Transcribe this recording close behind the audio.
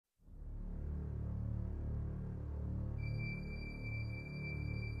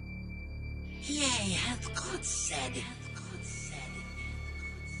hath God said.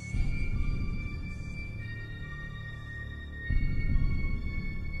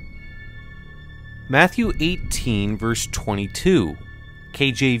 Matthew 18, verse 22,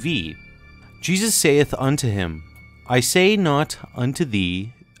 KJV. Jesus saith unto him, I say not unto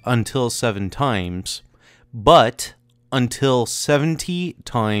thee until 7 times, but until 70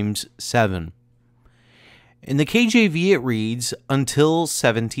 times 7. In the KJV it reads, until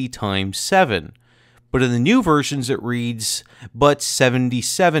 70 times 7, but in the new versions it reads, but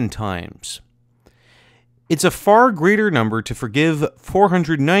 77 times. It's a far greater number to forgive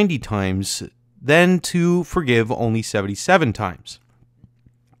 490 times than to forgive only 77 times.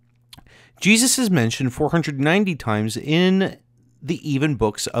 Jesus is mentioned 490 times in the even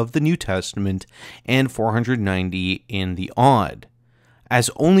books of the New Testament and 490 in the odd, as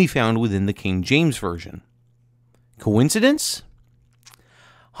only found within the King James Version. Coincidence?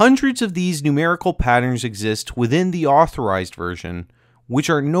 Hundreds of these numerical patterns exist within the Authorized Version, which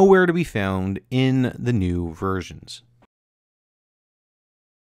are nowhere to be found in the new versions.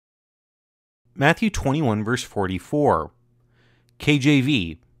 Matthew 21, verse 44,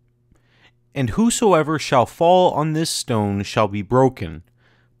 KJV. And whosoever shall fall on this stone shall be broken,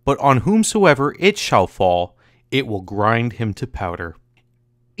 but on whomsoever it shall fall, it will grind him to powder.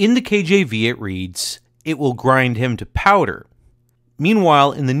 In the KJV it reads, it will grind him to powder.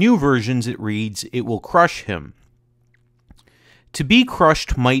 Meanwhile, in the new versions it reads, it will crush him. To be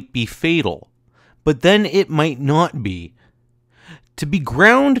crushed might be fatal, but then it might not be. To be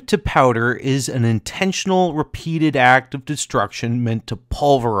ground to powder is an intentional, repeated act of destruction meant to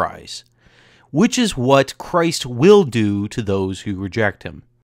pulverize, which is what Christ will do to those who reject him.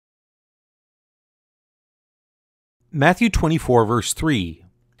 Matthew 24, verse 3,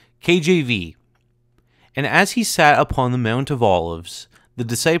 KJV. And as he sat upon the Mount of Olives, the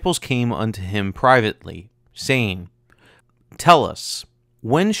disciples came unto him privately, saying, Tell us,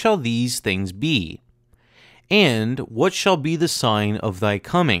 when shall these things be? And what shall be the sign of thy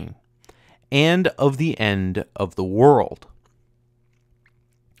coming, and of the end of the world?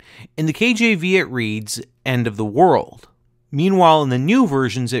 In the KJV it reads, end of the world. Meanwhile, in the new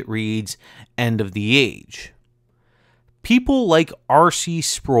versions it reads, end of the age. People like R.C.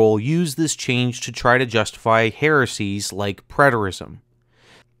 Sproul use this change to try to justify heresies like preterism.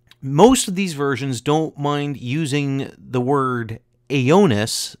 Most of these versions don't mind using the word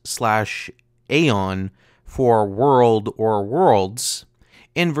aeonis / aeon for world or worlds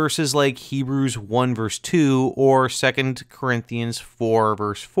in verses like Hebrews 1 verse 2 or 2 Corinthians 4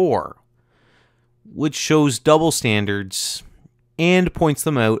 verse 4, which shows double standards and points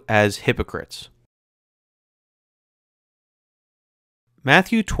them out as hypocrites.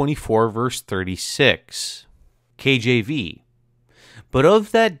 Matthew 24 verse 36, KJV. But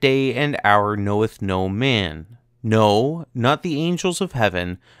of that day and hour knoweth no man, no, not the angels of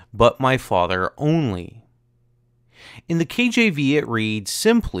heaven, but my Father only. In the KJV it reads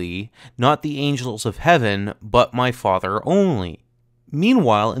simply, not the angels of heaven, but my Father only.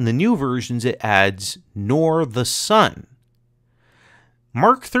 Meanwhile, in the new versions it adds, nor the Son.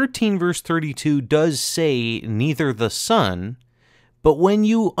 Mark 13 verse 32 does say neither the Son, but when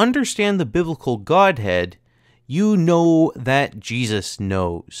you understand the biblical Godhead, you know that Jesus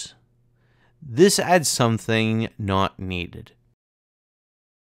knows. This adds something not needed.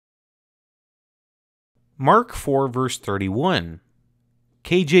 Mark 4 verse 31,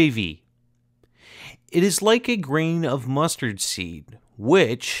 KJV. It is like a grain of mustard seed,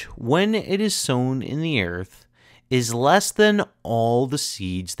 which, when it is sown in the earth, is less than all the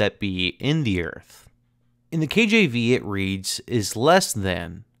seeds that be in the earth. In the KJV it reads, is less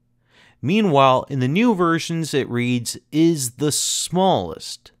than. Meanwhile, in the new versions it reads, is the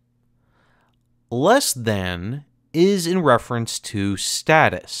smallest. Less than is in reference to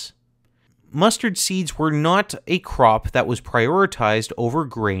status. Mustard seeds were not a crop that was prioritized over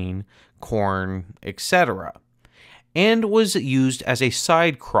grain, corn, etc., and was used as a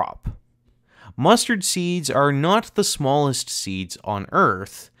side crop. Mustard seeds are not the smallest seeds on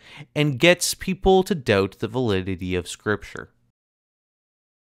earth, and gets people to doubt the validity of Scripture.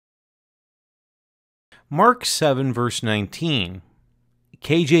 Mark 7 verse 19,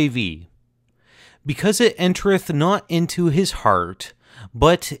 KJV. Because it entereth not into his heart,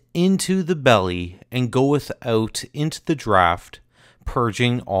 but into the belly, and goeth out into the draught,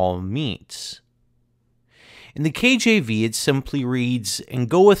 purging all meats. In the KJV it simply reads, and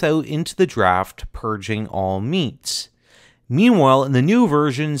goeth out into the draught, purging all meats. Meanwhile, in the new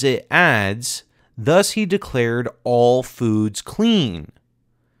versions it adds, thus he declared all foods clean.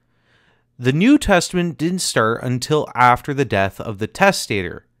 The New Testament didn't start until after the death of the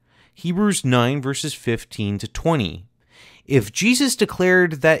testator. Hebrews 9 verses 15 to 20. If Jesus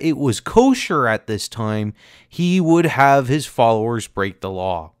declared that it was kosher at this time, he would have his followers break the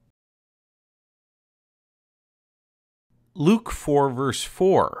law. Luke 4 verse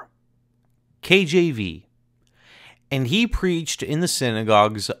 4, KJV. And he preached in the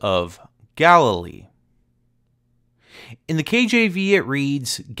synagogues of Galilee. In the KJV it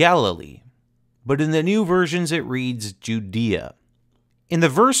reads Galilee, but in the new versions it reads Judea. In the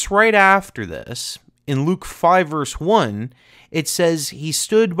verse right after this, in Luke 5 verse 1, it says he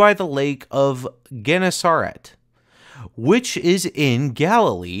stood by the lake of Gennesaret, which is in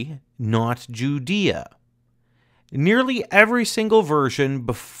Galilee, not Judea. Nearly every single version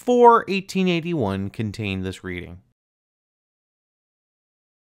before 1881 contained this reading.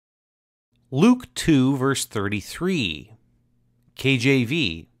 Luke 2 verse 33,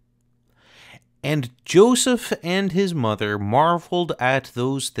 KJV. And Joseph and his mother marveled at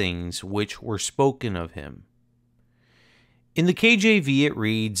those things which were spoken of him. In the KJV it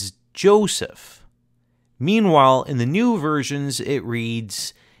reads Joseph. Meanwhile, in the new versions it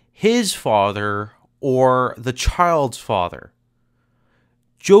reads his father or the child's father.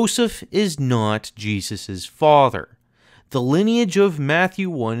 Joseph is not Jesus' father. The lineage of Matthew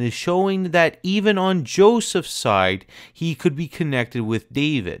 1 is showing that even on Joseph's side, he could be connected with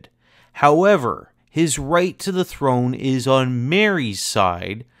David. However, his right to the throne is on Mary's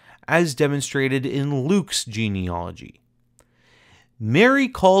side, as demonstrated in Luke's genealogy. Mary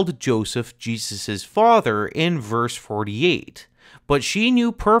called Joseph Jesus' father in verse 48, but she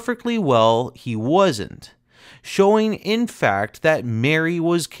knew perfectly well he wasn't, showing in fact that Mary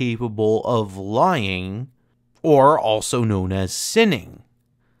was capable of lying, or also known as sinning.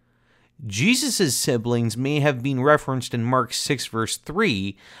 Jesus' siblings may have been referenced in Mark 6 verse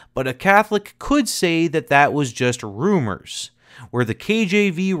 3, but a Catholic could say that that was just rumors, where the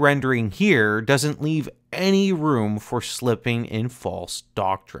KJV rendering here doesn't leave any room for slipping in false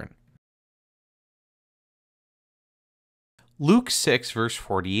doctrine. Luke 6 verse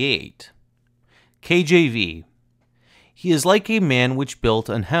 48, KJV. He is like a man which built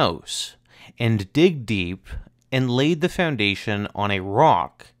an house, and digged deep, and laid the foundation on a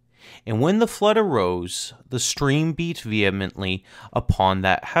rock. And when the flood arose, the stream beat vehemently upon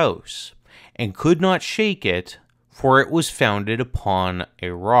that house, and could not shake it, for it was founded upon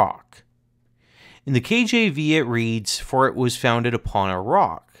a rock. In the KJV it reads, for it was founded upon a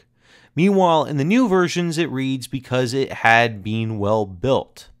rock. Meanwhile, in the new versions it reads, because it had been well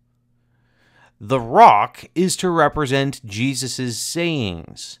built. The rock is to represent Jesus'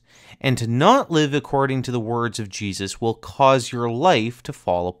 sayings, and to not live according to the words of Jesus will cause your life to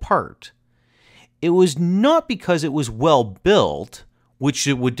fall apart. It was not because it was well built, which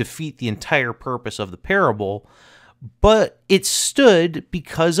would defeat the entire purpose of the parable, but it stood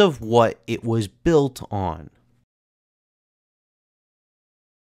because of what it was built on.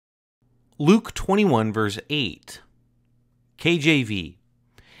 Luke 21 verse 8, KJV.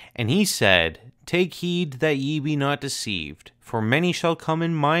 And he said, take heed that ye be not deceived, for many shall come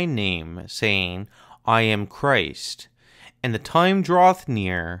in my name, saying, I am Christ. And the time draweth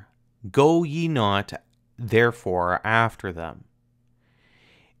near, go ye not therefore after them.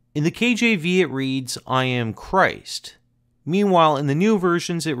 In the KJV it reads, I am Christ. Meanwhile, in the new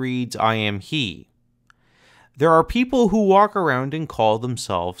versions it reads, I am he. There are people who walk around and call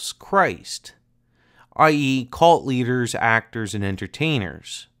themselves Christ, i.e., cult leaders, actors, and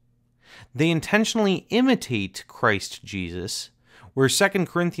entertainers. They intentionally imitate Christ Jesus, where 2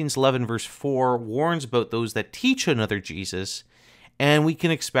 Corinthians 11 verse 4 warns about those that teach another Jesus, and we can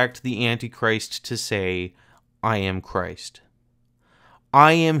expect the Antichrist to say, I am Christ.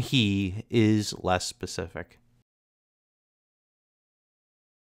 I am he is less specific.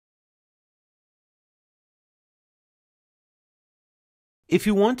 If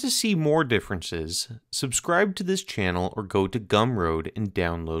you want to see more differences, subscribe to this channel or go to GUMROAD and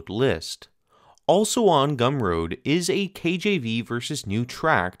download list. Also on GUMROAD is a KJV versus New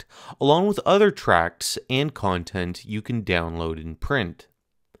tract, along with other tracts and content you can download in print.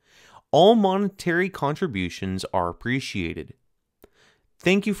 All monetary contributions are appreciated.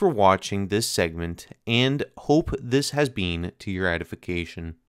 Thank you for watching this segment, and hope this has been to your edification.